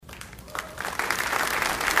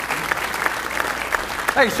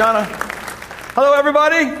Hey, Shauna. Hello,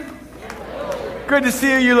 everybody. Good to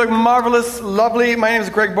see you. You look marvelous, lovely. My name is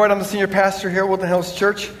Greg Boyd. I'm the senior pastor here at Woodland Hills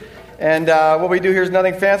Church. And what we do here is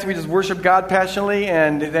nothing fancy. We just worship God passionately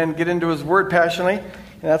and then get into His Word passionately.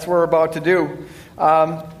 And that's what we're about to do.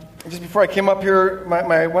 Just before I came up here,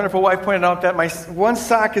 my wonderful wife pointed out that my one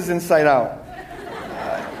sock is inside out.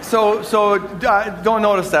 So don't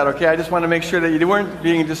notice that, okay? I just want to make sure that you weren't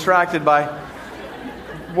being distracted by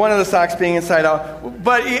one of the socks being inside out.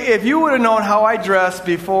 But if you would have known how I dressed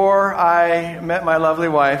before I met my lovely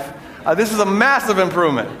wife, this is a massive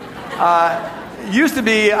improvement. Used to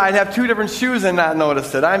be I'd have two different shoes and not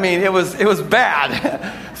notice it. I mean, it was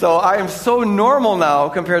bad. So I am so normal now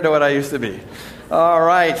compared to what I used to be. All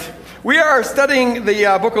right. We are studying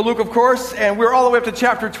the book of Luke, of course, and we're all the way up to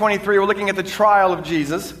chapter 23. We're looking at the trial of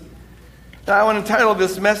Jesus. Now, I want to title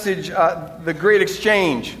this message, The Great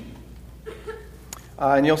Exchange.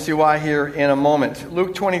 And you'll see why here in a moment.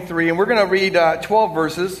 Luke 23, and we're going to read 12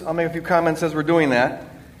 verses. I'll make a few comments as we're doing that.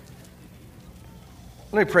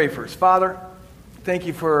 Let me pray first. Father, thank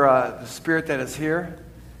you for the Spirit that is here,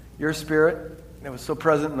 your Spirit that was so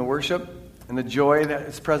present in the worship and the joy that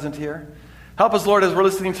is present here. Help us, Lord, as we're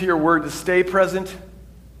listening to your word, to stay present,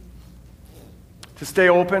 to stay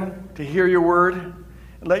open, to hear your word.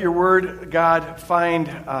 And let your word, God, find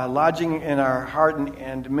lodging in our heart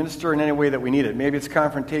and minister in any way that we need it. Maybe it's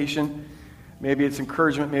confrontation, maybe it's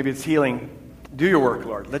encouragement, maybe it's healing. Do your work,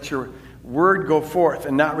 Lord. Let your word go forth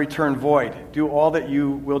and not return void. Do all that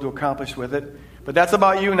you will to accomplish with it. But that's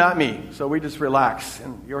about you, not me. So we just relax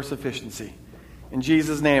in your sufficiency. In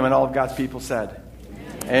Jesus' name, and all of God's people said,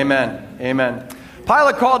 Amen. Amen.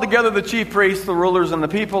 Pilate called together the chief priests, the rulers, and the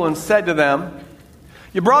people and said to them,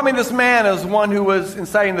 "You brought me this man as one who was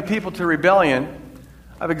inciting the people to rebellion.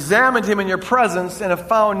 I've examined him in your presence and have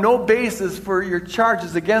found no basis for your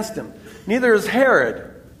charges against him. Neither is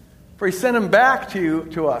Herod, for he sent him back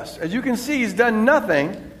to us. As you can see, he's done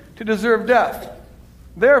nothing to deserve death.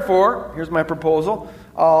 Therefore," here's my proposal,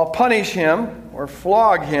 "I'll punish him or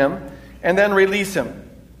flog him and then release him."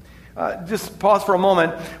 Just pause for a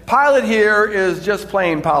moment. Pilate here is just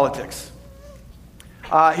playing politics.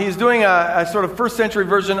 He's doing a sort of first century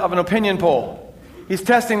version of an opinion poll. He's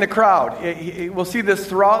testing the crowd. We'll see this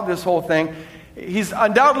throughout this whole thing. He's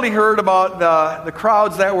undoubtedly heard about the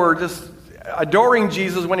crowds that were just adoring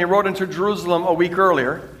Jesus when he rode into Jerusalem a week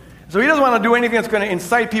earlier. So he doesn't want to do anything that's going to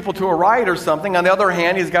incite people to a riot or something. On the other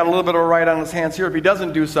hand, he's got a little bit of a riot on his hands here if he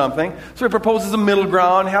doesn't do something. So he proposes a middle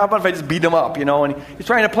ground. How about if I just beat him up, And he's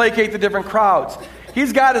trying to placate the different crowds.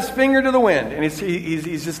 He's got his finger to the wind, and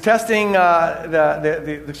he's just testing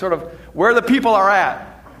the sort of where the people are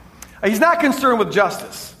at. He's not concerned with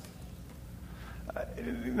justice.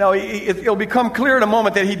 Now, it'll become clear in a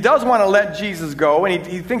moment that he does want to let Jesus go, and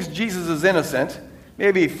he thinks Jesus is innocent,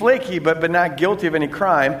 maybe flaky, but not guilty of any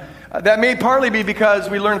crime. That may partly be because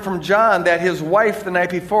we learned from John that his wife the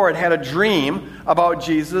night before had a dream about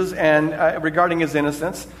Jesus and regarding his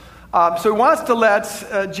innocence. So he wants to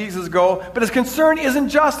let Jesus go, but his concern isn't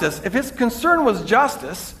justice. If his concern was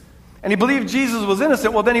justice, and he believed Jesus was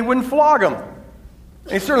innocent, well, then he wouldn't flog him.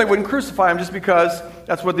 And he certainly wouldn't crucify him just because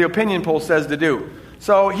that's what the opinion poll says to do.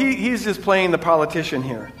 So he's just playing the politician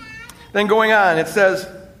here. Then going on, it says,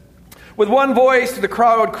 "With one voice the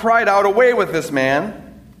crowd cried out, 'Away with this man!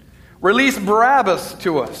 Release Barabbas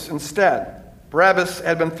to us instead.' Barabbas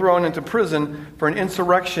had been thrown into prison for an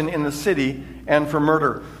insurrection in the city and for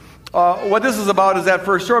murder." What this is about is that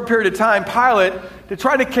for a short period of time, Pilate, to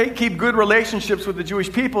try to keep good relationships with the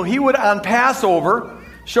Jewish people, he would on Passover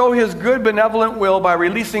show his good benevolent will by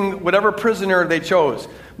releasing whatever prisoner they chose.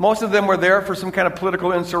 Most of them were there for some kind of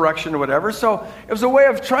political insurrection or whatever. So it was a way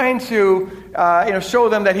of trying to show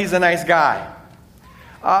them that he's a nice guy.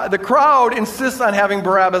 The crowd insists on having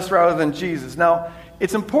Barabbas rather than Jesus. Now,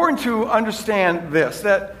 it's important to understand this,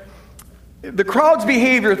 that the crowd's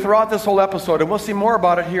behavior throughout this whole episode, and we'll see more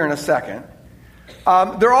about it here in a second,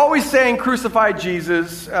 they're always saying, "Crucify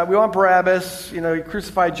Jesus. We want Barabbas.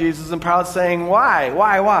 Crucify Jesus." And Pilate's saying,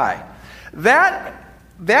 "Why?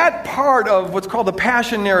 That part of what's called the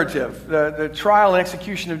passion narrative, the trial and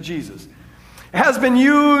execution of Jesus, has been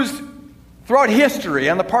used throughout history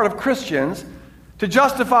on the part of Christians to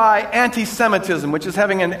justify anti-Semitism, which is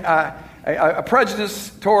having a prejudice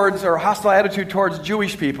towards or hostile attitude towards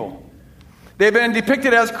Jewish people. They've been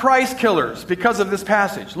depicted as Christ killers because of this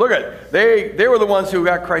passage. Look at it. They were the ones who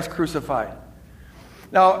got Christ crucified.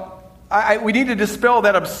 Now, we need to dispel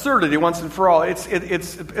that absurdity once and for all. It's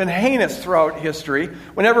been heinous throughout history.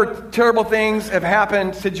 Whenever terrible things have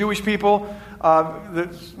happened to Jewish people,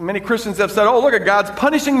 many Christians have said, "Oh, look at God's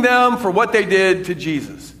punishing them for what they did to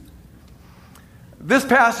Jesus." This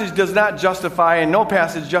passage does not justify, and no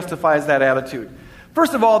passage justifies that attitude.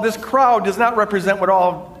 First of all, this crowd does not represent what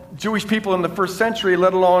all Jewish people in the first century,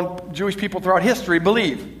 let alone Jewish people throughout history,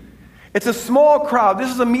 believe. It's a small crowd.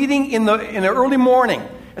 This is a meeting in the early morning.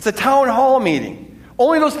 It's a town hall meeting.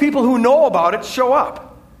 Only those people who know about it show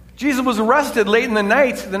up. Jesus was arrested late in the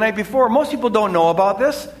night before. Most people don't know about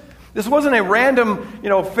this. This wasn't a random,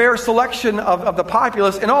 fair selection of the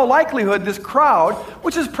populace. In all likelihood, this crowd,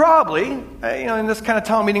 which is probably, in this kind of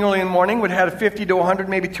town meeting early in the morning, would have had 50 to 100,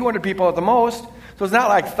 maybe 200 people at the most. So it's not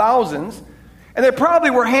like thousands. And they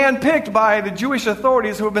probably were handpicked by the Jewish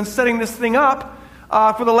authorities who have been setting this thing up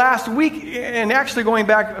for the last week, and actually going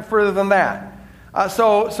back further than that.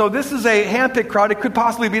 So this is a handpicked crowd. It could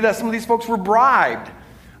possibly be that some of these folks were bribed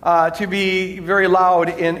to be very loud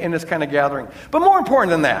in this kind of gathering. But more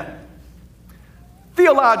important than that,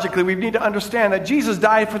 theologically, we need to understand that Jesus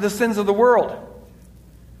died for the sins of the world.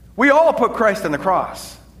 We all put Christ on the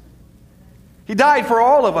cross. He died for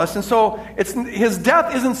all of us, and so his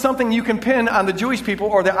death isn't something you can pin on the Jewish people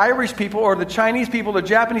or the Irish people or the Chinese people, the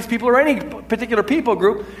Japanese people, or any particular people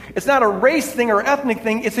group. It's not a race thing or ethnic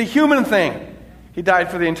thing. It's a human thing. He died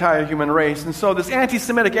for the entire human race. And so this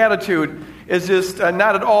anti-Semitic attitude is just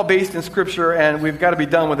not at all based in Scripture, and we've got to be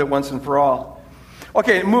done with it once and for all.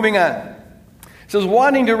 Okay, moving on. It says,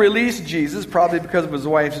 wanting to release Jesus, probably because of his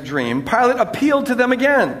wife's dream, Pilate appealed to them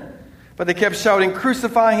again. But they kept shouting,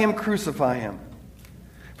 "Crucify him, crucify him."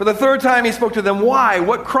 For the third time he spoke to them, "Why?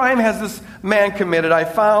 What crime has this man committed? I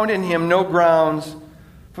found in him no grounds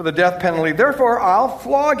for the death penalty. Therefore I'll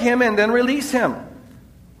flog him and then release him."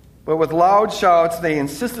 But with loud shouts they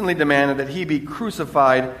insistently demanded that he be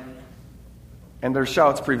crucified, and their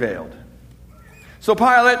shouts prevailed. So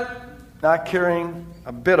Pilate, not caring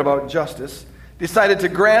a bit about justice, decided to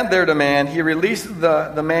grant their demand. He released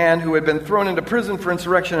the man who had been thrown into prison for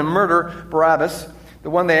insurrection and murder, Barabbas, the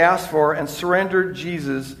one they asked for, and surrendered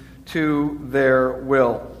Jesus to their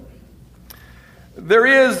will. There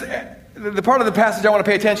is, the part of the passage I want to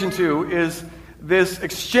pay attention to is this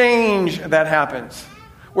exchange that happens,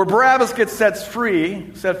 where Barabbas gets set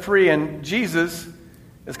free, and Jesus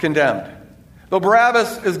is condemned. Though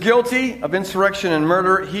Barabbas is guilty of insurrection and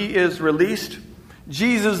murder, he is released.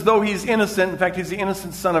 Jesus, though he's innocent, in fact, he's the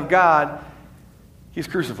innocent Son of God, he's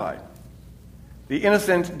crucified. The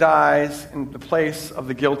innocent dies in the place of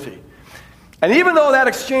the guilty. And even though that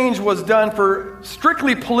exchange was done for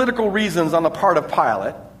strictly political reasons on the part of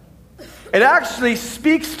Pilate, it actually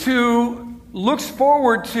speaks to, looks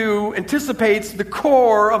forward to, anticipates the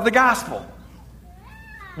core of the gospel.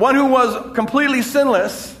 One who was completely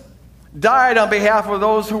sinless died on behalf of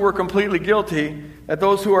those who were completely guilty, that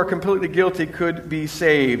those who are completely guilty could be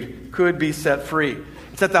saved, could be set free.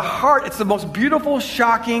 It's at the heart, it's the most beautiful,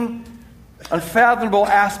 shocking, unfathomable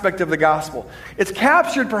aspect of the gospel. It's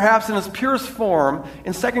captured perhaps in its purest form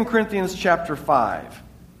in 2 Corinthians chapter 5,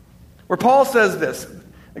 where Paul says this,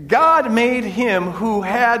 "God made him who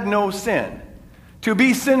had no sin to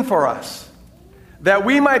be sin for us, that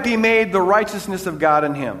we might be made the righteousness of God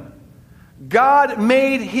in him." God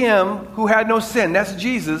made him who had no sin, that's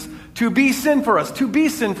Jesus, to be sin for us, to be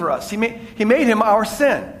sin for us. He made him our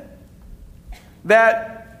sin,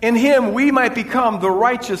 that in him we might become the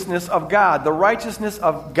righteousness of God, the righteousness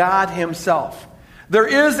of God himself. There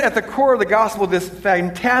is at the core of the gospel this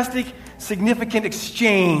fantastic, significant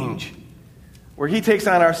exchange where he takes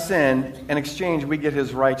on our sin, and in exchange we get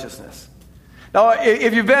his righteousness. Now,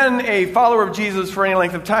 if you've been a follower of Jesus for any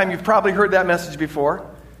length of time, you've probably heard that message before.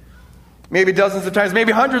 Maybe dozens of times,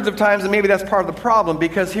 maybe hundreds of times, and maybe that's part of the problem,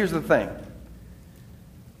 because here's the thing.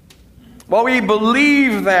 While we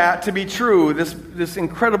believe that to be true, this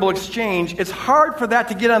incredible exchange, it's hard for that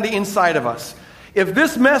to get on the inside of us. If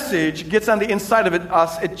this message gets on the inside of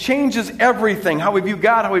us, it changes everything, how we view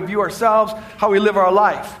God, how we view ourselves, how we live our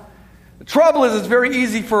life. The trouble is, it's very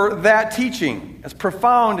easy for that teaching, as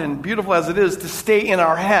profound and beautiful as it is, to stay in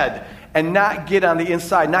our head and not get on the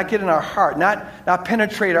inside, not get in our heart, not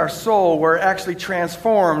penetrate our soul, where it actually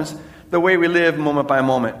transforms the way we live moment by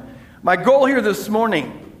moment. My goal here this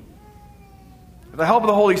morning, with the help of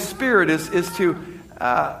the Holy Spirit, is to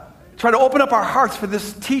try to open up our hearts for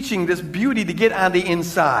this teaching, this beauty, to get on the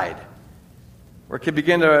inside, where it can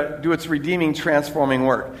begin to do its redeeming, transforming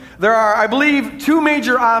work. There are, I believe, two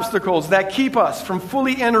major obstacles that keep us from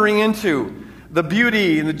fully entering into the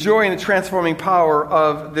beauty and the joy and the transforming power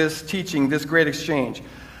of this teaching, this great exchange.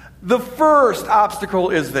 The first obstacle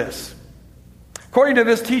is this. According to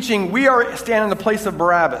this teaching, we are standing in the place of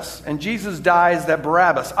Barabbas, and Jesus dies that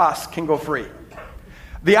Barabbas, us, can go free.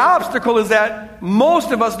 The obstacle is that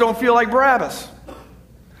most of us don't feel like Barabbas.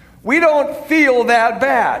 We don't feel that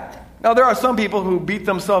bad. Now, there are some people who beat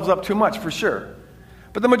themselves up too much, for sure.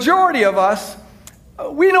 But the majority of us,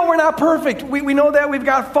 we know we're not perfect. We know that we've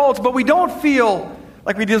got faults, but we don't feel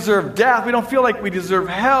like we deserve death. We don't feel like we deserve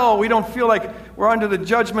hell. We don't feel like we're under the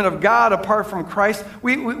judgment of God apart from Christ.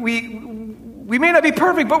 We may not be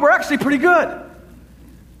perfect, but we're actually pretty good.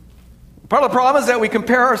 Part of the problem is that we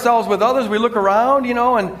compare ourselves with others. We look around,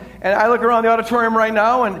 and I look around the auditorium right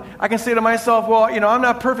now, and I can say to myself, well, I'm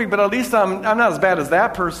not perfect, but at least I'm not as bad as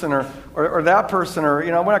that person or that person, or,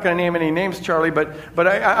 we're not going to name any names, Charlie, but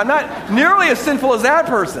I'm not nearly as sinful as that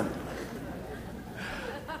person.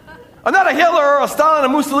 I'm not a Hitler or a Stalin or a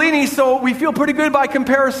Mussolini, so we feel pretty good by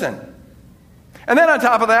comparison. And then on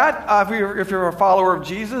top of that, if you're a follower of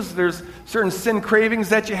Jesus, there's certain sin cravings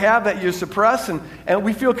that you have that you suppress, and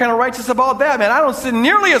we feel kind of righteous about that. Man, I don't sin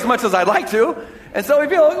nearly as much as I'd like to, and so we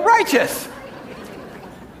feel righteous.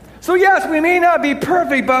 So yes, we may not be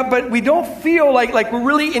perfect, but we don't feel like we're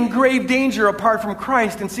really in grave danger apart from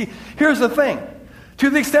Christ. And see, here's the thing. To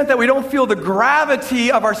the extent that we don't feel the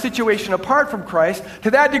gravity of our situation apart from Christ,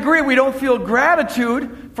 to that degree we don't feel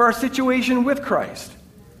gratitude for our situation with Christ.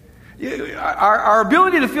 Our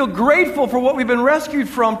ability to feel grateful for what we've been rescued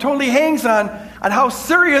from totally hangs on how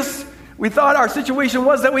serious we thought our situation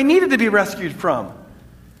was that we needed to be rescued from.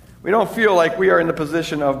 We don't feel like we are in the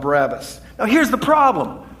position of Barabbas. Now here's the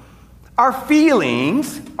problem. Our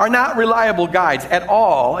feelings are not reliable guides at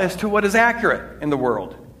all as to what is accurate in the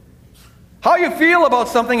world. How you feel about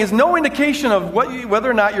something is no indication of whether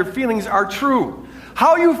or not your feelings are true.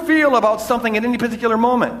 How you feel about something at any particular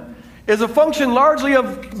moment is a function largely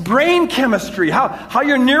of brain chemistry, how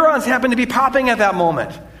your neurons happen to be popping at that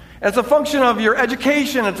moment. It's a function of your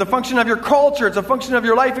education, it's a function of your culture, it's a function of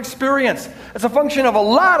your life experience. It's a function of a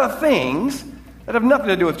lot of things that have nothing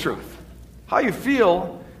to do with truth. How you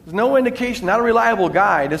feel is no indication, not a reliable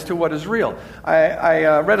guide as to what is real.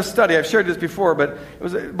 I read a study, I've shared this before, but it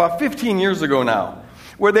was about 15 years ago now,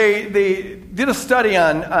 where they did a study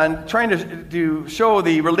on trying to show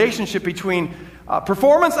the relationship between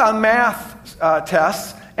performance on math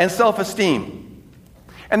tests and self-esteem.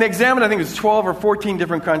 And they examined, I think it was 12 or 14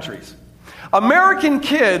 different countries. American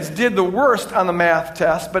kids did the worst on the math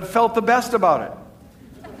test, but felt the best about it.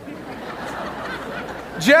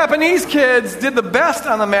 Japanese kids did the best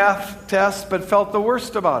on the math test, but felt the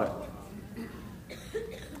worst about it.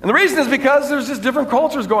 And the reason is because there's just different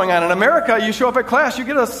cultures going on. In America, you show up at class, you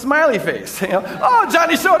get a smiley face. Oh,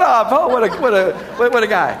 Johnny showed up. Oh, what a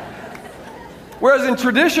guy. Whereas in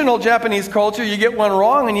traditional Japanese culture, you get one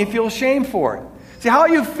wrong and you feel shame for it. See, how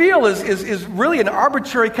you feel is really an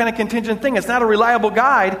arbitrary kind of contingent thing. It's not a reliable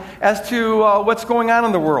guide as to what's going on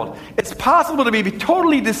in the world. It's possible to be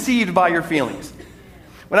totally deceived by your feelings.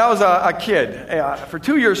 When I was a kid, for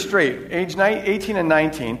 2 years straight, age 18 and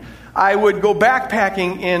 19, I would go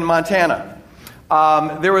backpacking in Montana.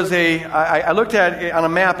 There was I looked at it on a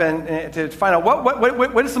map and to find out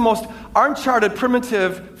what is the most uncharted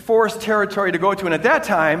primitive forest territory to go to. And at that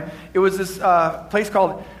time, it was this place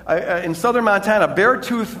called, in southern Montana,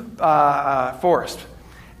 Beartooth Forest.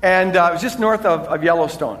 And it was just north of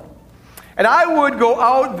Yellowstone. And I would go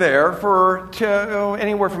out there for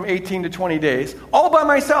anywhere from 18 to 20 days, all by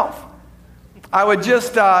myself. I would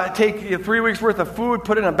just take 3 weeks' worth of food,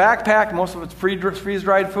 put it in a backpack. Most of it's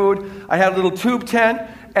freeze-dried food. I had a little tube tent,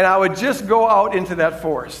 and I would just go out into that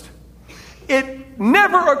forest. It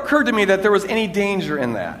never occurred to me that there was any danger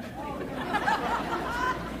in that.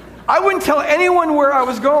 I wouldn't tell anyone where I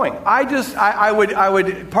was going. I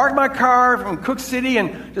would park my car from Cook City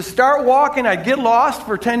and just start walking. I'd get lost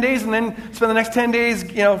for 10 days and then spend the next 10 days,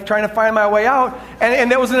 trying to find my way out.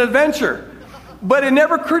 And that was an adventure. But it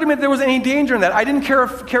never occurred to me that there was any danger in that. I didn't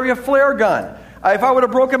carry a flare gun. If I would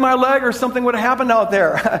have broken my leg or something would have happened out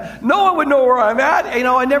there, no one would know where I'm at. It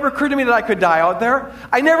never occurred to me that I could die out there.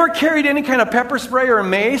 I never carried any kind of pepper spray or a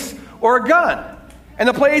mace or a gun. And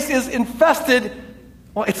the place is infested.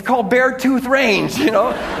 Well, it's called Beartooth Range,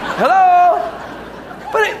 Hello?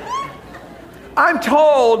 But I'm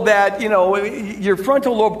told that, your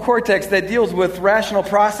frontal lobe cortex that deals with rational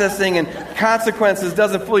processing and consequences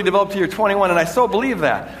doesn't fully develop till you're 21, and I so believe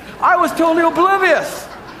that. I was totally oblivious.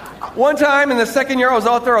 One time in the second year I was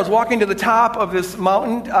out there, I was walking to the top of this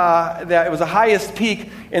mountain that it was the highest peak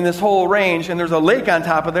in this whole range, and there's a lake on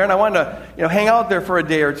top of there, and I wanted to hang out there for a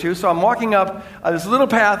day or two. So I'm walking up this little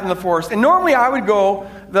path in the forest, and normally I would go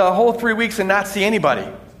the whole 3 weeks and not see anybody.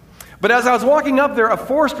 But as I was walking up there, a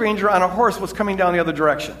forest ranger on a horse was coming down the other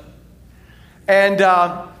direction. And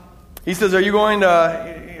he says, "Are you going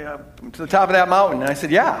to the top of that mountain?" And I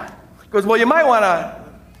said, "Yeah." He goes, "Well, you might want to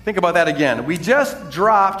think about that again. We just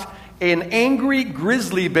dropped an angry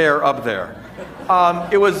grizzly bear up there.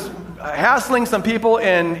 It was hassling some people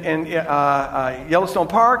in Yellowstone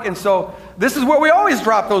Park, and so this is where we always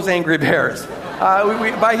drop those angry bears.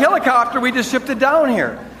 By helicopter, we just shipped it down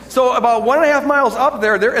here. So about 1.5 miles up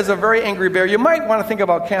there is a very angry bear. You might want to think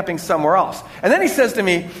about camping somewhere else. And then he says to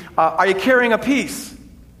me, are you carrying a piece?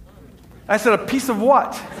 I said, a piece of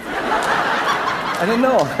what? I didn't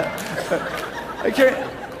know.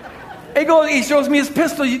 He shows me his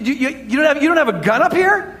pistol. You don't have a gun up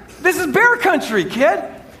here? This is bear country, kid.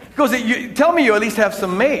 He goes, tell me you at least have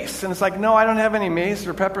some mace. And it's like, no, I don't have any mace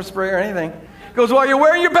or pepper spray or anything. He goes, well, you're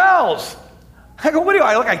wearing your bells. I go, what do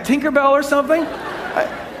I look like, Tinkerbell or something?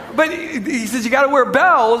 But he says, you got to wear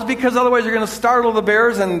bells because otherwise you're going to startle the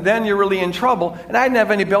bears and then you're really in trouble. And I didn't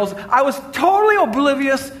have any bells. I was totally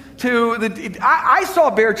oblivious to I saw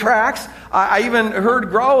bear tracks. I even heard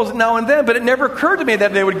growls now and then, but it never occurred to me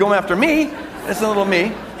that they would go after me. That's a little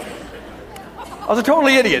me. I was a total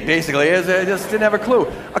idiot, basically. I just didn't have a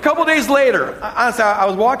clue. A couple days later, honestly, I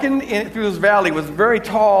was walking through this valley with very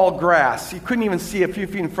tall grass. You couldn't even see a few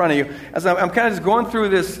feet in front of you. As I'm kind of just going through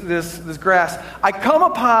this grass, I come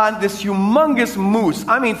upon this humongous moose.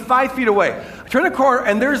 I mean, 5 feet away. I turn the corner,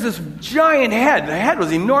 and there's this giant head. The head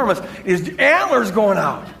was enormous. His antlers going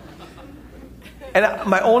out. And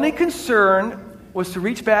my only concern was to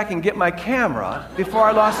reach back and get my camera before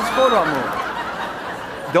I lost this photo move.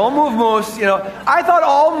 Don't move, moose. I thought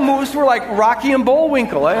all moose were like Rocky and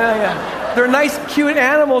Bullwinkle. They're nice, cute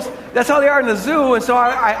animals. That's how they are in the zoo. And so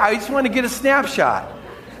I just wanted to get a snapshot.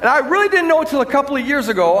 And I really didn't know until a couple of years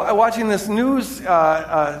ago, watching this news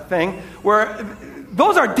thing, where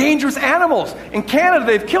those are dangerous animals. In Canada,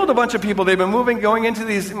 they've killed a bunch of people. They've been going into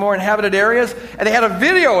these more inhabited areas. And they had a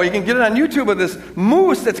video, you can get it on YouTube, of this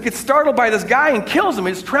moose that gets startled by this guy and kills him.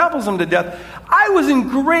 He just tramples him to death. I was in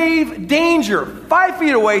grave danger. 5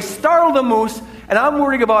 feet away, startled a moose, and I'm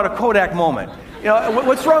worrying about a Kodak moment.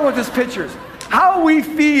 What's wrong with these pictures? How we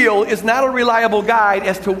feel is not a reliable guide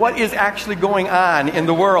as to what is actually going on in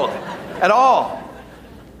the world at all.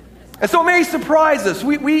 And so it may surprise us.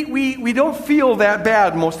 We don't feel that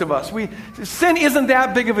bad, most of us. Sin isn't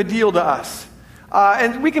that big of a deal to us.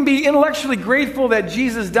 And we can be intellectually grateful that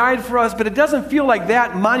Jesus died for us, but it doesn't feel like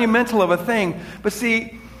that monumental of a thing. But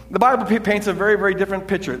see, the Bible paints a very, very different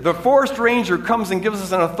picture. The forest ranger comes and gives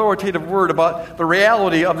us an authoritative word about the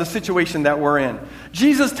reality of the situation that we're in.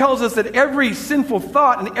 Jesus tells us that every sinful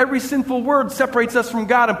thought and every sinful word separates us from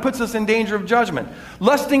God and puts us in danger of judgment.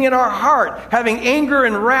 Lusting in our heart, having anger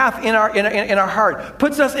and wrath in our heart,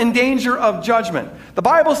 puts us in danger of judgment. The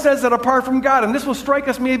Bible says that apart from God, and this will strike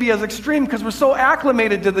us maybe as extreme because we're so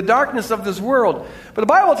acclimated to the darkness of this world, but the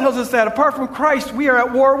Bible tells us that apart from Christ, we are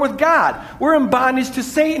at war with God. We're in bondage to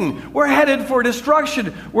Satan. We're headed for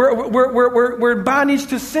destruction. We're in bondage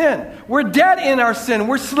to sin. We're dead in our sin.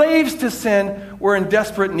 We're slaves to sin. We're in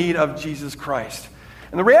desperate need of Jesus Christ.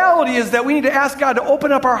 And the reality is that we need to ask God to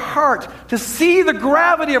open up our heart to see the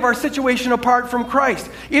gravity of our situation apart from Christ.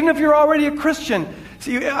 Even if you're already a Christian,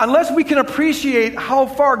 see, unless we can appreciate how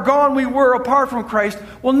far gone we were apart from Christ,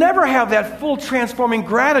 we'll never have that full transforming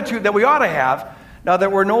gratitude that we ought to have now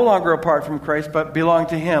that we're no longer apart from Christ but belong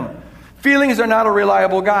to Him. Feelings are not a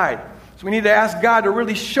reliable guide. So we need to ask God to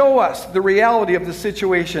really show us the reality of the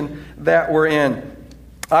situation that we're in.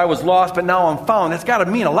 I was lost, but now I'm found. That's got to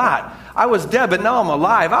mean a lot. I was dead, but now I'm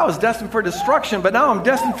alive. I was destined for destruction, but now I'm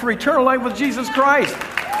destined for eternal life with Jesus Christ.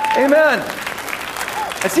 Amen.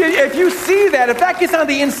 And see, if you see that, if that gets on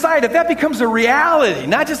the inside, if that becomes a reality,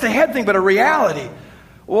 not just a head thing, but a reality,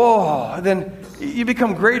 then you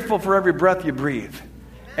become grateful for every breath you breathe.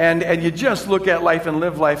 And you just look at life and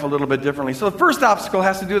live life a little bit differently. So the first obstacle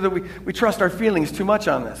has to do that we trust our feelings too much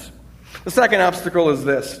on this. The second obstacle is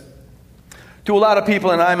this. To a lot of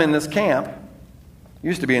people, and I'm in this camp,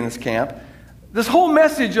 used to be in this camp, this whole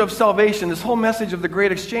message of salvation, this whole message of the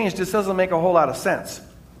great exchange just doesn't make a whole lot of sense.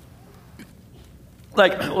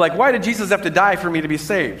 Like why did Jesus have to die for me to be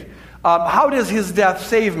saved? How does His death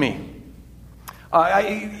save me?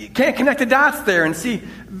 You can't connect the dots there and see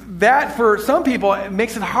that for some people it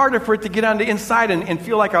makes it harder for it to get on the inside and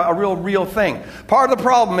feel like a real thing. Part of the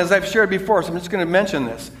problem, as I've shared before, so I'm just going to mention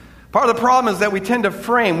this. Part of the problem is that we tend to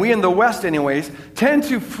frame, we in the West anyways, tend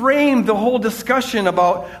to frame the whole discussion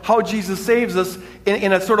about how Jesus saves us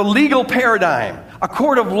in a sort of legal paradigm, a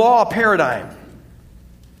court of law paradigm.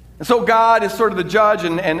 And so God is sort of the judge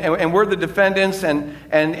and we're the defendants and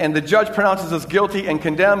the judge pronounces us guilty and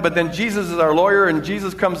condemned, but then Jesus is our lawyer and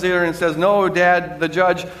Jesus comes there and says, no, Dad, the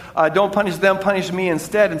judge, don't punish them, punish me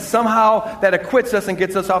instead. And somehow that acquits us and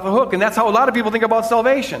gets us off the hook. And that's how a lot of people think about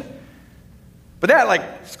salvation. But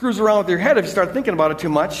that screws around with your head if you start thinking about it too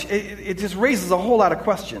much. It just raises a whole lot of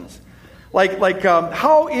questions.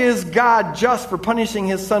 How is God just for punishing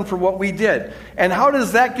his son for what we did? And how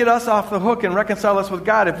does that get us off the hook and reconcile us with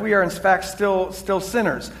God if we are in fact still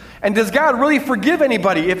sinners? And does God really forgive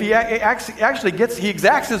anybody if he actually he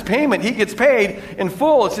exacts his payment, he gets paid in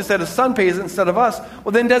full, it's just that his son pays it instead of us?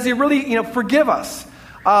 Well, then does he really forgive us?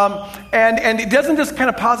 And it doesn't just kind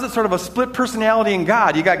of posit sort of a split personality in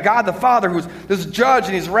God. You got God the Father who's this judge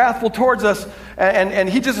and he's wrathful towards us and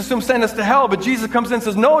he just assumes send us to hell, but Jesus comes in and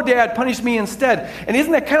says, no, Dad, punish me instead. And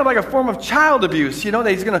isn't that kind of like a form of child abuse? That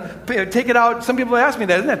he's going to take it out. Some people ask me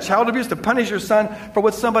that. Isn't that child abuse to punish your son for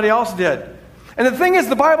what somebody else did? And the thing is,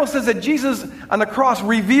 the Bible says that Jesus on the cross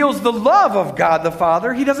reveals the love of God the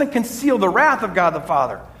Father. He doesn't conceal the wrath of God the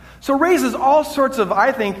Father. So it raises all sorts of,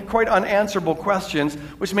 I think, quite unanswerable questions,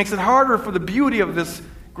 which makes it harder for the beauty of this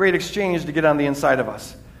great exchange to get on the inside of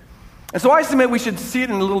us. And so I submit we should see it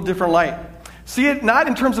in a little different light. See it not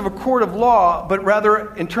in terms of a court of law, but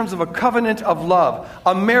rather in terms of a covenant of love,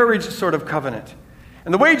 a marriage sort of covenant.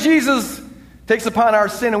 And the way Jesus takes upon our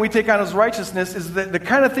sin and we take on his righteousness is the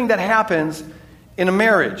kind of thing that happens in a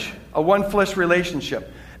marriage, a one-flesh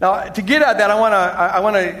relationship. Now, to get at that, I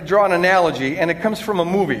want to draw an analogy, and it comes from a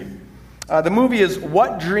movie. The movie is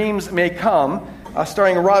What Dreams May Come,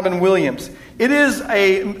 starring Robin Williams. It is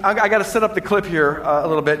I got to set up the clip here a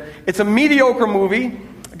little bit. It's a mediocre movie.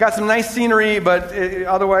 It got some nice scenery, but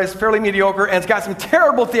otherwise fairly mediocre, and it's got some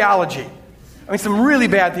terrible theology. I mean, some really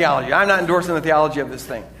bad theology. I'm not endorsing the theology of this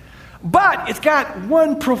thing. But it's got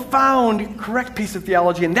one profound, correct piece of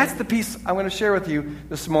theology, and that's the piece I'm going to share with you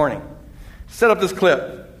this morning. Set up this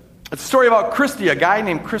clip. It's a story about Christy, a guy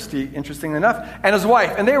named Christy, interestingly enough, and his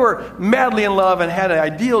wife. And they were madly in love and had an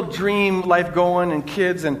ideal dream life going and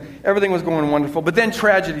kids, and everything was going wonderful. But then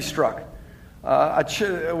tragedy struck. One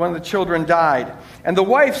of the children died. And the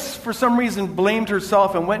wife, for some reason, blamed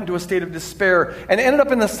herself and went into a state of despair and ended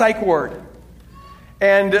up in the psych ward.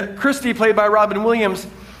 And Christy, played by Robin Williams,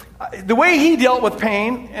 the way he dealt with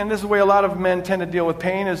pain, and this is the way a lot of men tend to deal with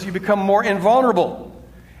pain, is you become more invulnerable.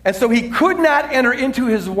 And so he could not enter into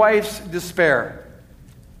his wife's despair.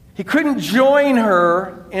 He couldn't join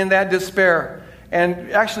her in that despair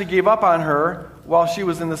and actually gave up on her while she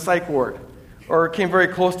was in the psych ward, or came very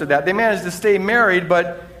close to that. They managed to stay married,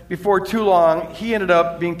 but before too long, he ended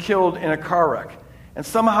up being killed in a car wreck. And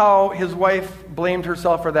somehow his wife blamed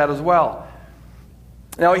herself for that as well.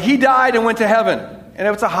 Now, he died and went to heaven. And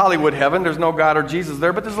it's a Hollywood heaven. There's no God or Jesus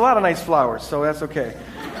there, but there's a lot of nice flowers, so that's okay.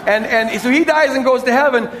 And so he dies and goes to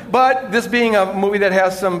heaven, but this being a movie that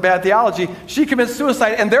has some bad theology, she commits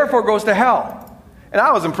suicide and therefore goes to hell. And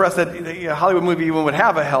I was impressed that a Hollywood movie even would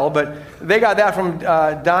have a hell, but they got that from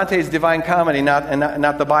Dante's Divine Comedy,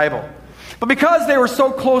 not the Bible. But because they were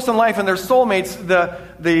so close in life and they're soulmates,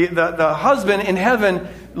 the husband in heaven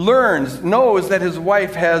knows that his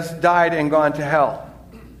wife has died and gone to hell.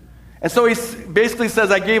 And so he basically says,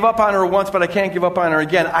 I gave up on her once, but I can't give up on her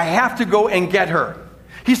again. I have to go and get her.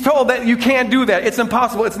 He's told that you can't do that. It's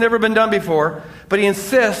impossible. It's never been done before. But he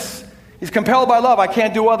insists. He's compelled by love. I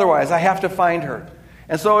can't do otherwise. I have to find her.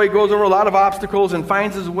 And so he goes over a lot of obstacles and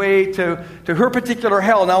finds his way to her particular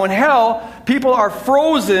hell. Now in hell, people are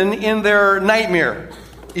frozen in their nightmare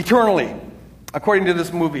eternally, according to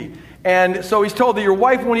this movie. And so he's told that your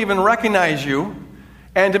wife won't even recognize you.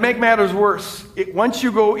 And to make matters worse, once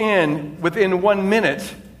you go in, within 1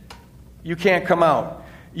 minute, you can't come out.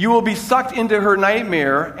 You will be sucked into her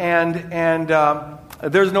nightmare, and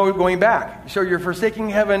there's no going back. So you're forsaking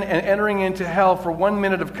heaven and entering into hell for 1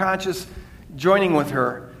 minute of conscious joining with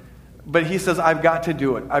her. But he says, I've got to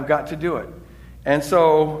do it. I've got to do it. And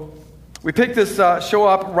so we pick this show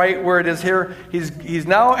up right where it is here. He's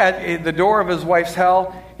now at the door of his wife's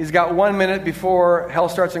hell. He's got 1 minute before hell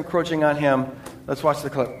starts encroaching on him. Let's watch the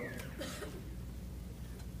clip.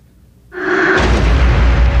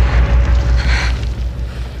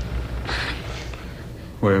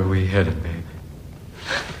 Where are we headed, babe?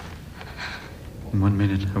 In 1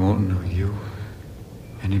 minute, I won't know you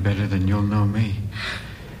any better than you'll know me.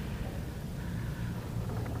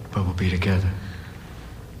 But we'll be together.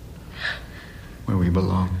 Where we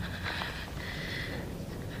belong.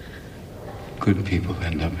 Good people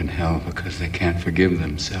end up in hell because they can't forgive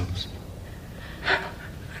themselves.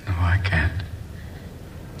 No, I can't.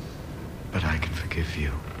 But I can forgive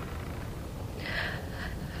you.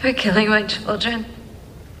 For killing my children.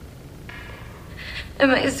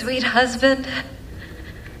 And my sweet husband.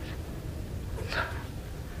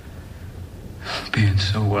 Being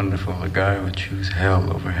so wonderful, a guy would choose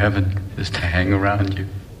hell over heaven just to hang around you.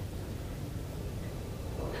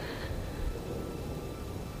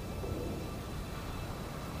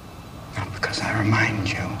 Not because I remind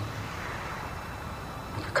you.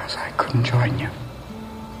 because I couldn't join you.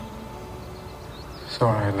 So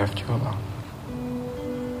I left you alone.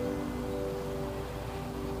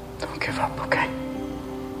 Don't give up, okay?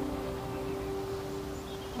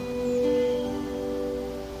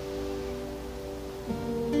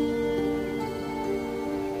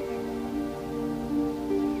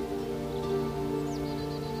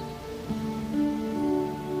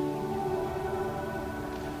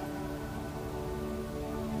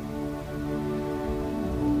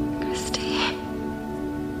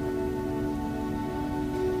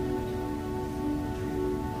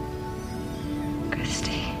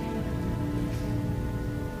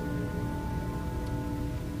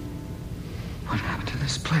 What happened to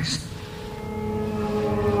this place?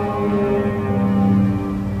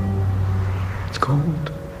 It's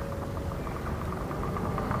cold.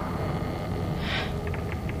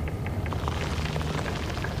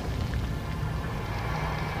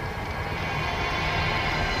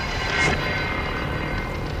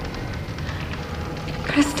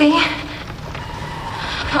 Christy.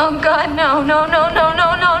 Oh, God, no, no, no, no,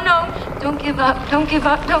 no, no, no. Don't give up, don't give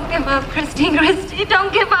up, don't give up. Christy, Christy,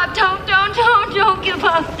 don't give up. Don't give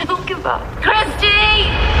up. Don't give up. Christy!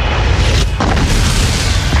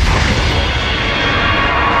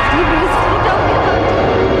 Christy, don't give up.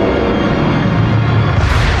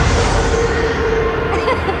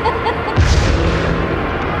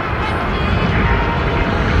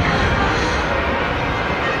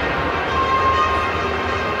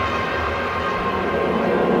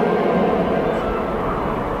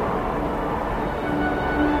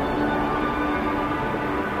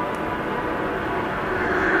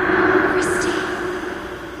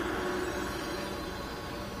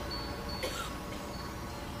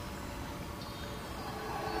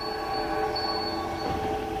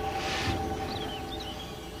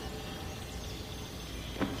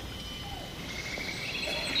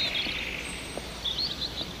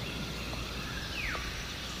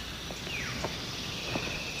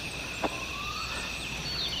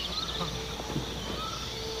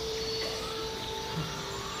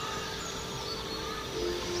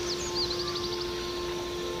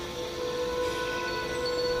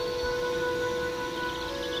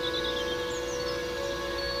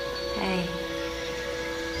 Hey.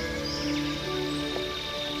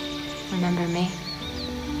 Remember me?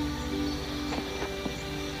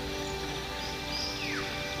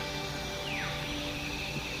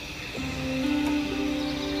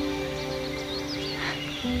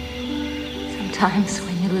 Sometimes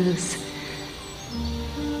when you lose,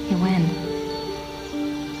 you win.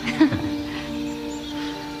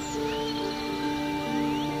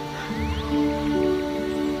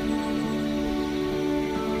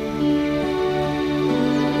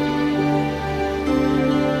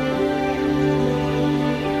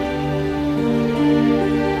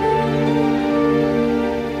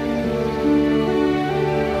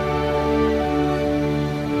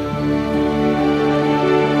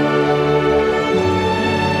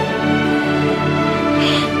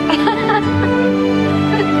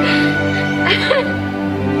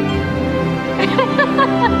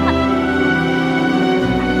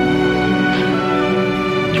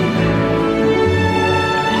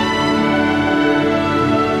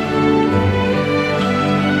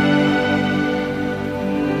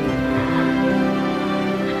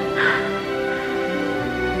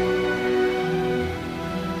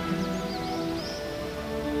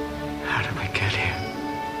 How did we get here?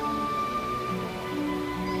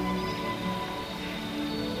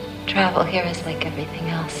 Travel here is like everything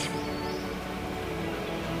else.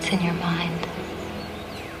 It's in your mind.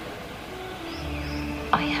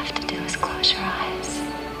 All you have to do is close your eyes.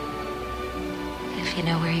 If you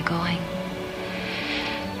know where you're going.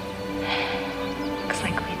 Looks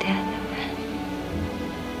like we did.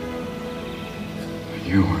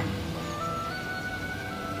 You were.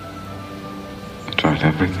 I tried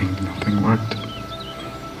everything, nothing worked.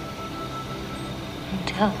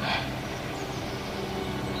 Until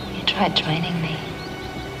you tried joining me.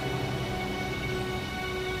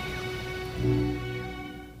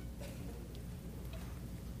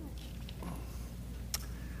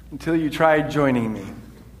 Until you tried joining me.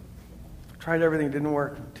 Tried everything, didn't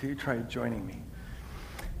work until you tried joining me.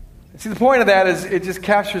 See, the point of that is it just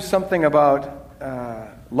captures something about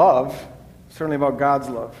love, certainly about God's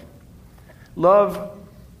love. Love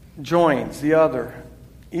joins the other,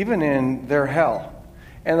 even in their hell.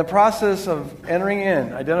 And the process of entering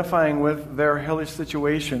in, identifying with their hellish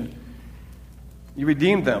situation, you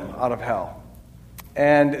redeemed them out of hell.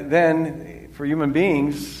 And then, for human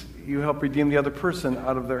beings, you help redeem the other person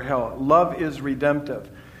out of their hell. Love is redemptive.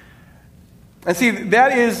 And see,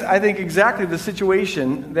 that is, I think, exactly the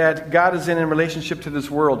situation that God is in relationship to this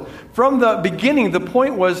world. From the beginning, the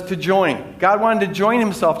point was to join. God wanted to join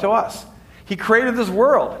himself to us. He created this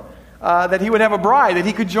world that he would have a bride that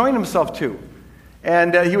he could join himself to.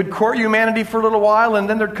 And he would court humanity for a little while, and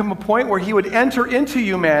then there'd come a point where he would enter into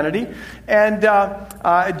humanity and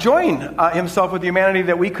join himself with humanity,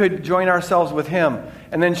 that we could join ourselves with him,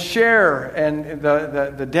 and then share and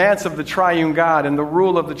the dance of the triune God and the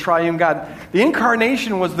rule of the triune God. The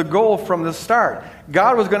incarnation was the goal from the start.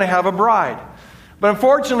 God was going to have a bride. But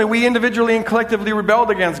unfortunately, we individually and collectively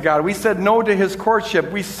rebelled against God. We said no to his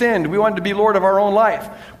courtship. We sinned. We wanted to be Lord of our own life.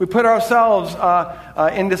 We put ourselves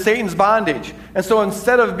into Satan's bondage. And so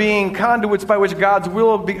instead of being conduits by which God's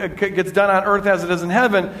will gets done on earth as it is in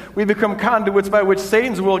heaven, we become conduits by which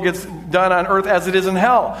Satan's will gets done on earth as it is in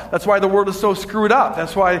hell. That's why the world is so screwed up.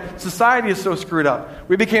 That's why society is so screwed up.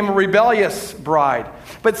 We became a rebellious bride.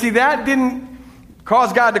 But see, that didn't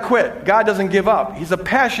cause God to quit. God doesn't give up. He's a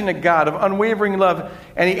passionate God of unwavering love,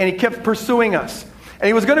 and he kept pursuing us. And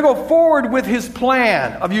he was going to go forward with his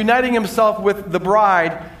plan of uniting himself with the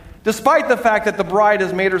bride, despite the fact that the bride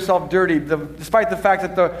has made herself dirty, despite the fact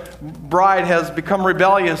that the bride has become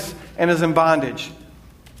rebellious and is in bondage.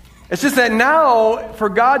 It's just that now, for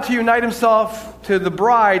God to unite himself to the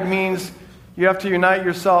bride means you have to unite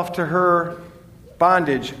yourself to her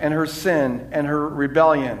bondage and her sin and her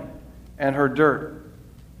rebellion and her dirt.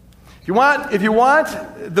 If you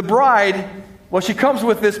want the bride, well, she comes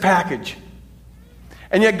with this package.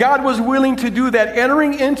 And yet God was willing to do that,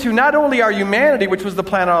 entering into not only our humanity, which was the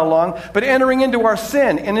plan all along, but entering into our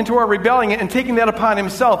sin and into our rebellion and taking that upon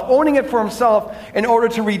himself, owning it for himself in order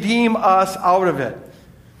to redeem us out of it.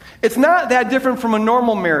 It's not that different from a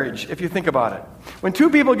normal marriage, if you think about it. When two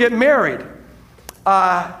people get married,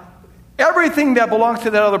 everything that belongs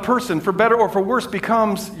to that other person, for better or for worse,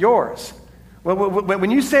 becomes yours.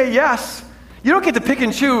 When you say yes, you don't get to pick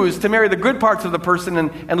and choose to marry the good parts of the person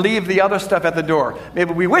and leave the other stuff at the door.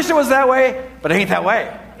 Maybe we wish it was that way, but it ain't that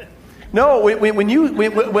way. No, when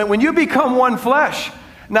you become one flesh,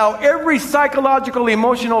 now every psychological,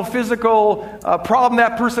 emotional, physical problem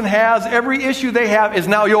that person has, every issue they have is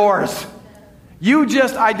now yours. You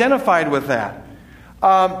just identified with that.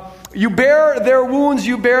 You bear their wounds,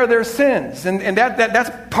 you bear their sins. And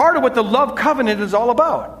that's part of what the love covenant is all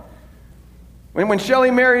about. When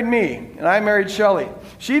Shelley married me, and I married Shelley,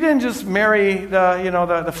 she didn't just marry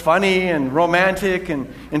the funny and romantic and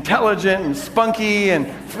intelligent and spunky and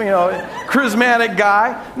charismatic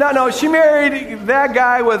guy. No, she married that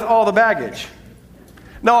guy with all the baggage.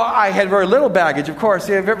 No, I had very little baggage, of course,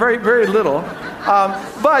 very, very little.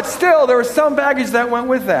 But still, there was some baggage that went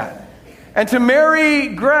with that. And to marry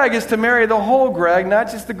Greg is to marry the whole Greg,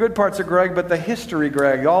 not just the good parts of Greg, but the history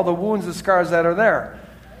Greg, all the wounds, the scars that are there.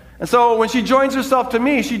 And so when she joins herself to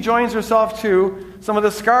me, she joins herself to some of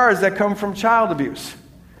the scars that come from child abuse.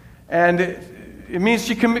 And it means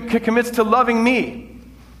she commits to loving me.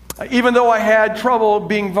 Even though I had trouble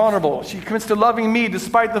being vulnerable, she commits to loving me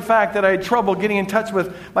despite the fact that I had trouble getting in touch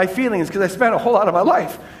with my feelings because I spent a whole lot of my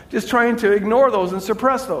life just trying to ignore those and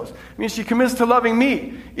suppress those. It means she commits to loving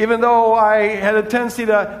me, even though I had a tendency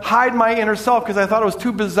to hide my inner self because I thought it was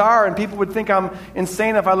too bizarre and people would think I'm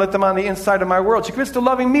insane if I let them on the inside of my world. She commits to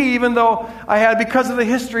loving me, even though I had, because of the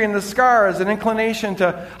history and the scars, an inclination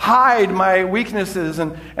to hide my weaknesses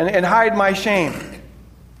and hide my shame.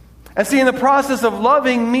 And see, in the process of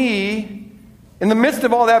loving me, in the midst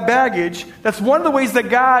of all that baggage, that's one of the ways that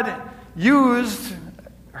God used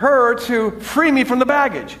her to free me from the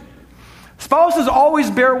baggage. Spouses always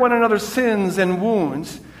bear one another's sins and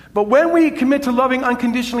wounds, but when we commit to loving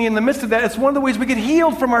unconditionally in the midst of that, it's one of the ways we get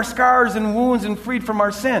healed from our scars and wounds and freed from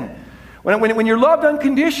our sin. When you're loved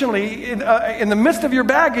unconditionally in the midst of your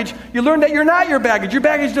baggage, you learn that you're not your baggage. Your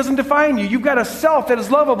baggage doesn't define you. You've got a self that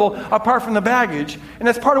is lovable apart from the baggage. And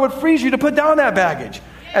that's part of what frees you to put down that baggage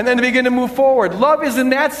and then to begin to move forward. Love is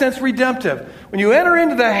in that sense redemptive. When you enter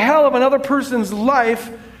into the hell of another person's life,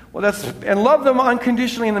 and love them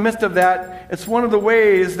unconditionally in the midst of that, it's one of the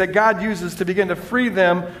ways that God uses to begin to free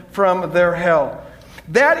them from their hell.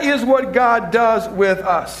 That is what God does with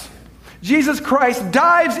us. Jesus Christ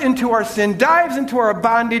dives into our sin, dives into our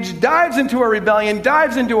bondage, dives into our rebellion,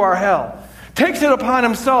 dives into our hell. Takes it upon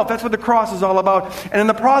himself. That's what the cross is all about. And in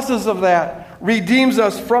the process of that, redeems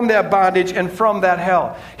us from that bondage and from that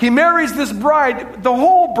hell. He marries this bride, the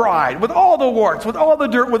whole bride, with all the warts, with all the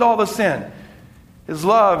dirt, with all the sin. His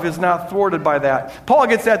love is not thwarted by that. Paul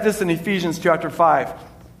gets at this in Ephesians chapter 5.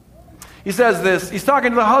 He says this. He's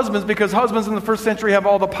talking to the husbands because husbands in the first century have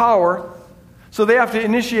all the power. So they have to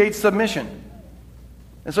initiate submission.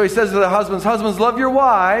 And so he says to the husbands, love your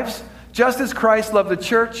wives, just as Christ loved the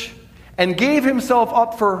church and gave himself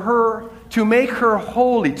up for her to make her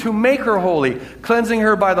holy, cleansing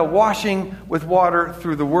her by the washing with water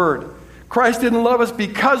through the word. Christ didn't love us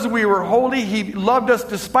because we were holy. He loved us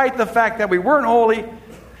despite the fact that we weren't holy.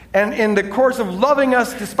 And in the course of loving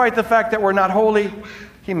us despite the fact that we're not holy,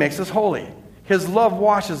 he makes us holy. His love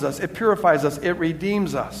washes us. It purifies us. It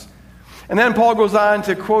redeems us. And then Paul goes on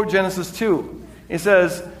to quote Genesis 2. He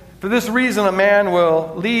says, for this reason a man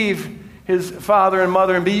will leave his father and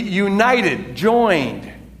mother and be united, joined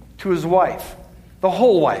to his wife, the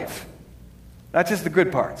whole wife, not just the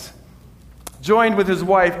good parts. Joined with his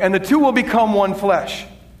wife, and the two will become one flesh.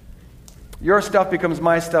 Your stuff becomes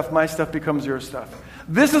my stuff becomes your stuff.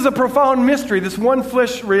 This is a profound mystery, this one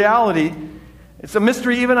flesh reality. It's a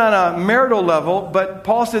mystery even on a marital level, but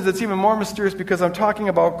Paul says it's even more mysterious because I'm talking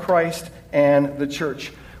about Christ and the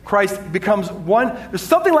church. Christ becomes one. There's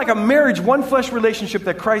something like a marriage, one flesh relationship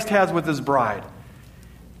that Christ has with his bride.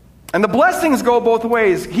 And the blessings go both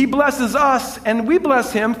ways. He blesses us, and we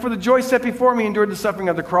bless him. For the joy set before me endured the suffering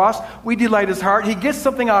of the cross. We delight his heart. He gets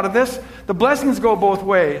something out of this. The blessings go both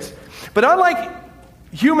ways. But unlike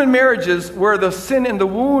human marriages where the sin and the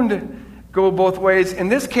wound go both ways, in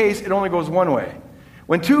this case, it only goes one way.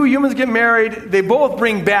 When two humans get married, they both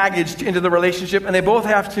bring baggage into the relationship, and they both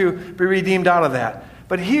have to be redeemed out of that.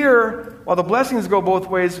 But here, while the blessings go both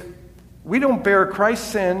ways, we don't bear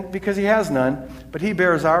Christ's sin because he has none, but he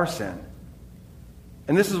bears our sin.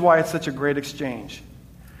 And this is why it's such a great exchange.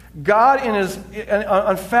 God, in his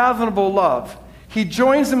unfathomable love, he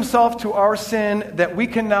joins himself to our sin that we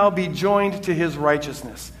can now be joined to his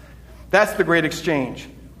righteousness. That's the great exchange.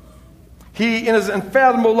 He, in his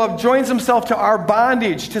unfathomable love, joins himself to our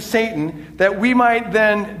bondage to Satan that we might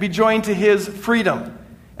then be joined to his freedom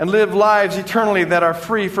and live lives eternally that are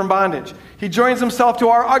free from bondage. He joins himself to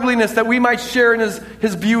our ugliness that we might share in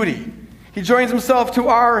his beauty. He joins himself to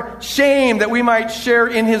our shame that we might share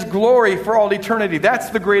in his glory for all eternity. That's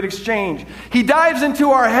the great exchange. He dives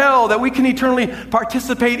into our hell that we can eternally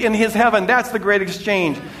participate in his heaven. That's the great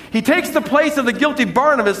exchange. He takes the place of the guilty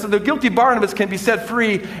Barnabas so the guilty Barnabas can be set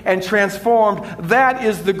free and transformed. That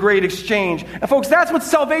is the great exchange. And folks, that's what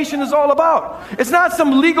salvation is all about. It's not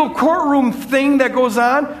some legal courtroom thing that goes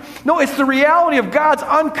on. No, it's the reality of God's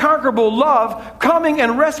unconquerable love coming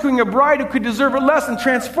and rescuing a bride who could deserve it less and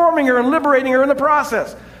transforming her and liberating her in the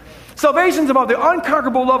process. Salvation is about the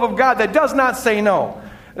unconquerable love of God that does not say no.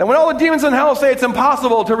 And when all the demons in hell say it's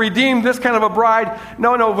impossible to redeem this kind of a bride,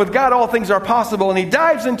 no, with God all things are possible. And he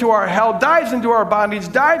dives into our hell, dives into our bondage,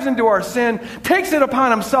 dives into our sin, takes it upon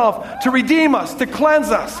himself to redeem us, to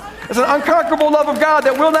cleanse us. It's an unconquerable love of God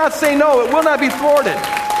that will not say no. It will not be thwarted.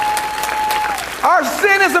 Our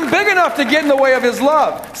sin isn't big enough to get in the way of his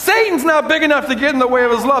love. Satan's not big enough to get in the way of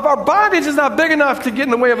his love. Our bondage is not big enough to get in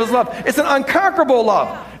the way of his love. It's an unconquerable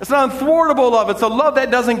love. It's an unthwartable love. It's a love that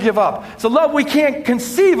doesn't give up. It's a love we can't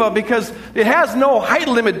conceive of because it has no height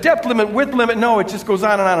limit, depth limit, width limit. No, it just goes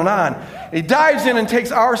on and on and on. He dives in and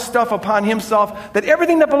takes our stuff upon himself, that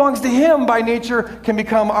everything that belongs to him by nature can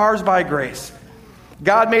become ours by grace.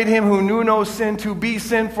 God made him who knew no sin to be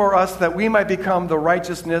sin for us, that we might become the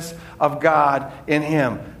righteousness of God in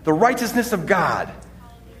him. The righteousness of God.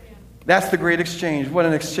 That's the great exchange. What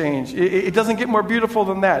an exchange. It doesn't get more beautiful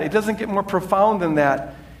than that. It doesn't get more profound than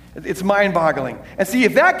that. It's mind-boggling. And see,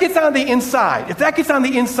 if that gets on the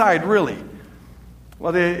inside, really,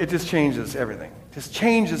 well, it just changes everything. It just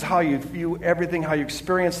changes how you view everything, how you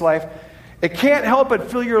experience life. It can't help but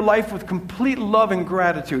fill your life with complete love and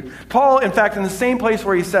gratitude. Paul, in fact, in the same place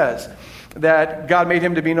where he says that God made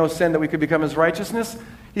him to be no sin, that we could become his righteousness,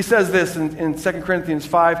 he says this in 2 Corinthians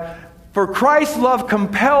 5, for Christ's love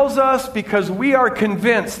compels us because we are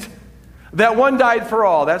convinced that one died for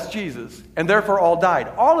all, that's Jesus, and therefore all died.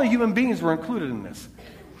 All the human beings were included in this.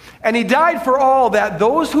 And he died for all, that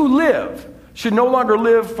those who live should no longer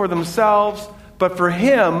live for themselves, but for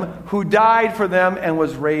him who died for them and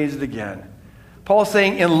was raised again. Paul's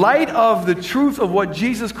saying, in light of the truth of what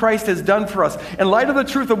Jesus Christ has done for us, in light of the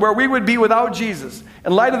truth of where we would be without Jesus,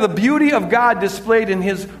 in light of the beauty of God displayed in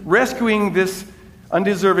his rescuing this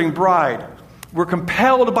undeserving bride, we're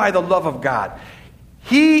compelled by the love of God.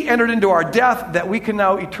 He entered into our death that we can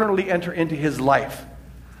now eternally enter into his life.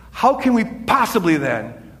 How can we possibly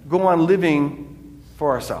then go on living for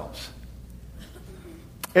ourselves?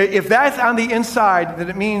 If that's on the inside, then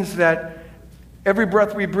it means that every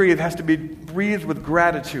breath we breathe has to be breathed with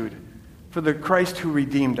gratitude for the Christ who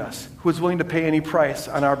redeemed us, who is willing to pay any price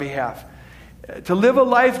on our behalf. To live a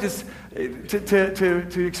life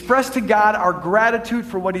to express to God our gratitude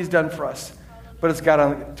for what he's done for us. But it's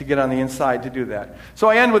got to get on the inside to do that. So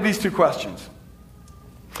I end with these two questions.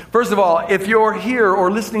 First of all, if you're here or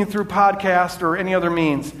listening through podcast or any other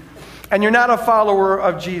means, and you're not a follower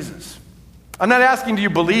of Jesus, I'm not asking do you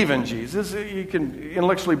believe in Jesus. You can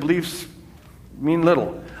intellectually beliefs mean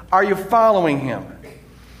little. Are you following him?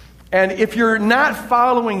 And if you're not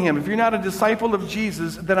following him, if you're not a disciple of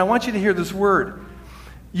Jesus, then I want you to hear this word.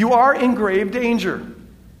 You are in grave danger.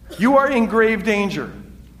 You are in grave danger.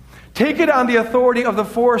 Take it on the authority of the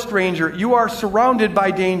forest ranger. You are surrounded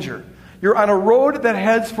by danger. You're on a road that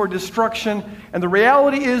heads for destruction, and the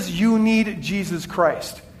reality is you need Jesus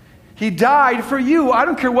Christ. He died for you. I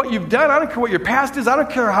don't care what you've done. I don't care what your past is. I don't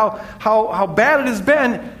care how bad it has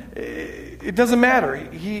been. It doesn't matter.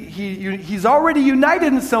 He's already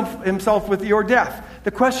united himself with your death.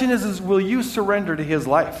 The question is will you surrender to his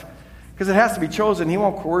life? Because it has to be chosen. He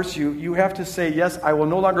won't coerce you. You have to say, yes, I will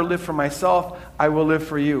no longer live for myself. I will live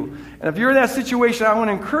for you. And if you're in that situation, I want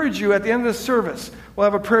to encourage you at the end of this service. We'll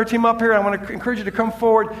have a prayer team up here. I want to encourage you to come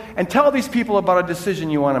forward and tell these people about a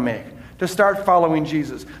decision you want to make to start following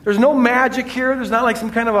Jesus. There's no magic here. There's not like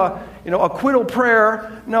some kind of acquittal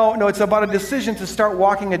prayer. No, it's about a decision to start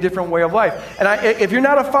walking a different way of life. And if you're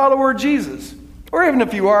not a follower of Jesus, or even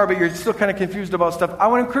if you are, but you're still kind of confused about stuff, I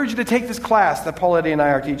want to encourage you to take this class that Paulette and I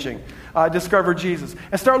are teaching, Discover Jesus,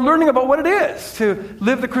 and start learning about what it is to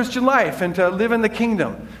live the Christian life and to live in the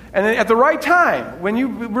kingdom. And then at the right time, when you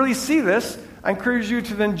really see this, I encourage you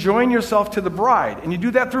to then join yourself to the bride. And you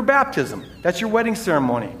do that through baptism. That's your wedding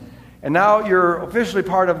ceremony. And now you're officially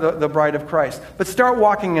part of the bride of Christ. But start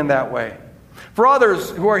walking in that way. For others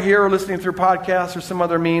who are here or listening through podcasts or some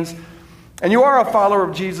other means, and you are a follower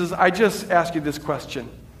of Jesus, I just ask you this question.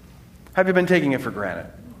 Have you been taking it for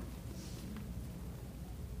granted?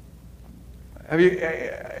 Have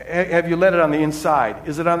you let it on the inside?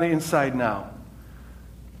 Is it on the inside now?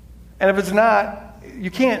 And if it's not, you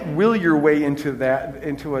can't will your way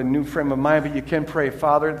into a new frame of mind, but you can pray,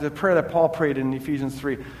 Father, the prayer that Paul prayed in Ephesians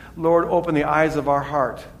 3, Lord, open the eyes of our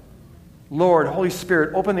heart. Lord, Holy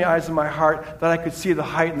Spirit, open the eyes of my heart that I could see the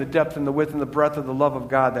height and the depth and the width and the breadth of the love of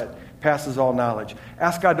God that passes all knowledge.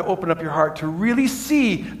 Ask God to open up your heart to really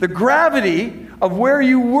see the gravity of where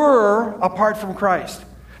you were apart from Christ.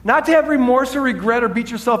 Not to have remorse or regret or beat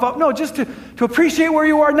yourself up. No, just to appreciate where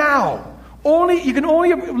you are now. You can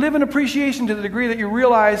only live in appreciation to the degree that you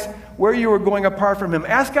realize where you were going apart from him.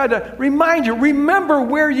 Ask God to remember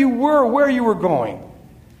where you were going.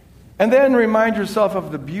 And then remind yourself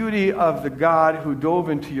of the beauty of the God who dove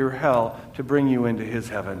into your hell to bring you into his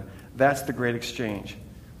heaven. That's the great exchange.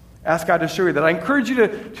 Ask God to show you that. I encourage you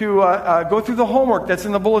to go through the homework that's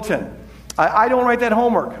in the bulletin. I don't write that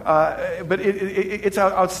homework, but it's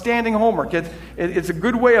outstanding homework. It's a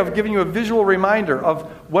good way of giving you a visual reminder of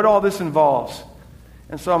what all this involves.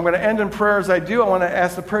 And so I'm going to end in prayer as I do. I want to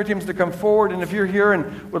ask the prayer teams to come forward. And if you're here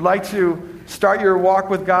and would like to start your walk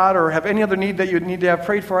with God or have any other need that you'd need to have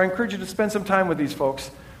prayed for, I encourage you to spend some time with these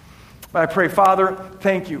folks. I pray, Father,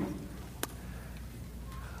 thank you.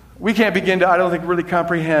 We can't begin to, I don't think, really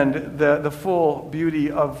comprehend the full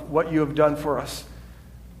beauty of what you have done for us.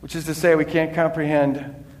 Which is to say, we can't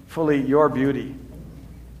comprehend fully your beauty.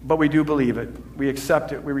 But we do believe it. We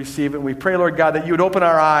accept it. We receive it. And we pray, Lord God, that you would open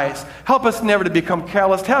our eyes. Help us never to become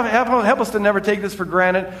calloused. Help us to never take this for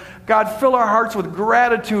granted. God, fill our hearts with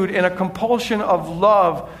gratitude and a compulsion of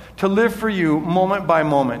love to live for you moment by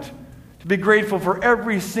moment. To be grateful for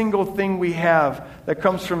every single thing we have that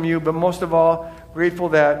comes from you. But most of all, grateful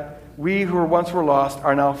that we who once were lost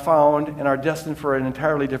are now found and are destined for an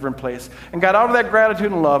entirely different place. And God, out of that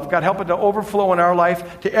gratitude and love, God, help it to overflow in our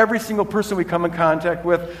life to every single person we come in contact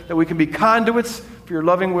with, that we can be conduits for your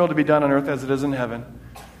loving will to be done on earth as it is in heaven.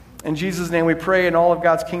 In Jesus' name we pray, and all of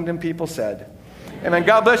God's kingdom people said, amen.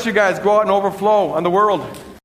 God bless you guys. Go out and overflow on the world.